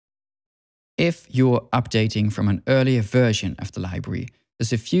If you're updating from an earlier version of the library,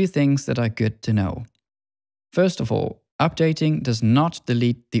 there's a few things that are good to know. First of all, updating does not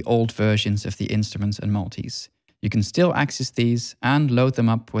delete the old versions of the instruments and multis. You can still access these and load them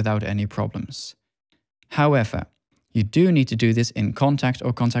up without any problems. However, you do need to do this in Kontakt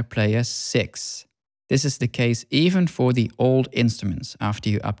or Kontakt Player 6. This is the case even for the old instruments after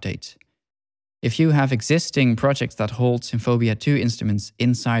you update. If you have existing projects that hold Symphobia 2 instruments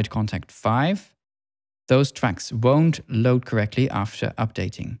inside Kontakt 5, those tracks won't load correctly after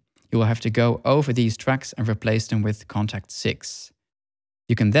updating. You will have to go over these tracks and replace them with Kontakt 6.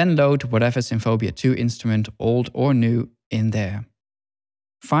 You can then load whatever Symphobia 2 instrument, old or new, in there.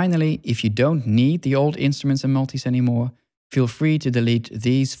 Finally, if you don't need the old instruments and multis anymore, feel free to delete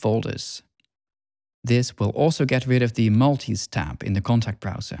these folders. This will also get rid of the Multis tab in the Kontakt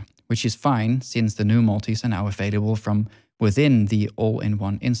browser, which is fine since the new multis are now available from within the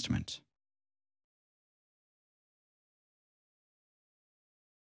all-in-one instrument.